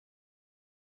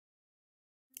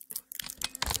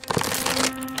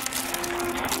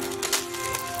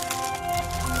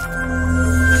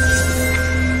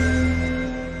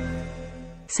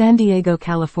San Diego,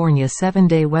 California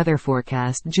 7-day weather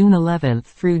forecast June 11th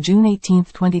through June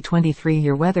 18th 2023.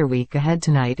 Your weather week ahead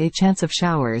tonight: a chance of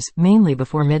showers, mainly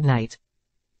before midnight.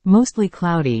 Mostly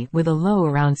cloudy, with a low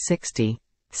around 60.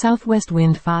 Southwest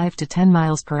wind 5 to 10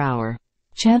 miles per hour.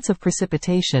 Chance of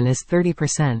precipitation is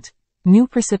 30%. New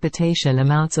precipitation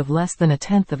amounts of less than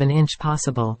 1/10 of an inch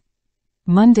possible.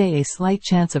 Monday, a slight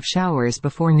chance of showers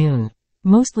before noon.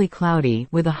 Mostly cloudy,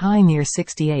 with a high near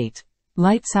 68.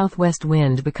 Light southwest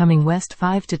wind becoming west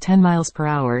 5 to 10 miles per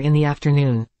hour in the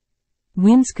afternoon.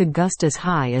 Winds could gust as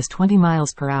high as 20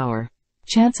 miles per hour.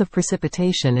 Chance of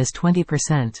precipitation is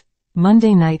 20%.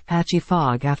 Monday night, patchy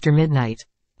fog after midnight.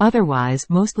 Otherwise,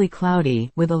 mostly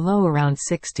cloudy, with a low around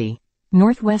 60.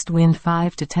 Northwest wind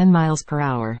 5 to 10 miles per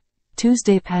hour.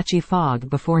 Tuesday, patchy fog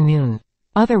before noon.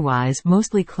 Otherwise,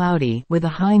 mostly cloudy, with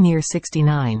a high near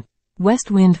 69.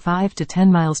 West wind 5 to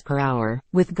 10 miles per hour,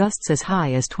 with gusts as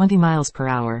high as 20 miles per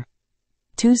hour.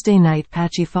 Tuesday night,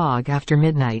 patchy fog after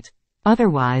midnight.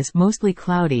 Otherwise, mostly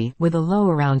cloudy, with a low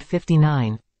around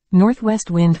 59.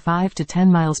 Northwest wind 5 to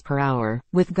 10 miles per hour,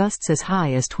 with gusts as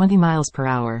high as 20 miles per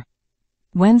hour.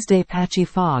 Wednesday, patchy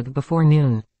fog before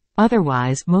noon.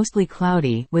 Otherwise, mostly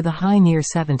cloudy, with a high near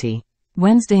 70.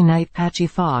 Wednesday night, patchy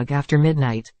fog after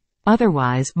midnight.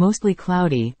 Otherwise, mostly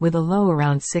cloudy, with a low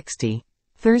around 60.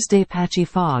 Thursday, patchy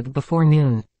fog before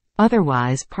noon.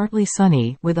 Otherwise, partly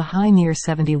sunny, with a high near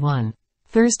 71.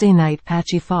 Thursday night,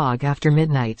 patchy fog after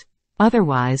midnight.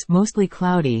 Otherwise, mostly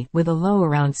cloudy, with a low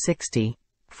around 60.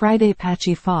 Friday,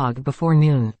 patchy fog before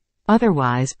noon.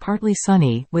 Otherwise, partly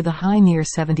sunny, with a high near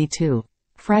 72.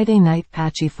 Friday night,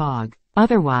 patchy fog.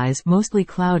 Otherwise, mostly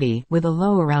cloudy, with a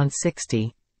low around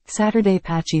 60. Saturday,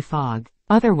 patchy fog.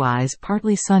 Otherwise,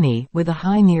 partly sunny, with a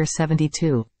high near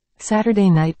 72. Saturday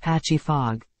night, patchy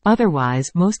fog. Otherwise,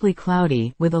 mostly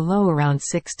cloudy, with a low around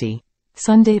 60.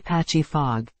 Sunday, patchy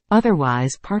fog.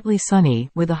 Otherwise, partly sunny,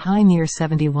 with a high near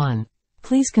 71.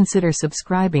 Please consider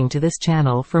subscribing to this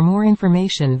channel. For more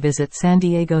information, visit san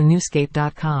diego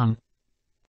newscape.com.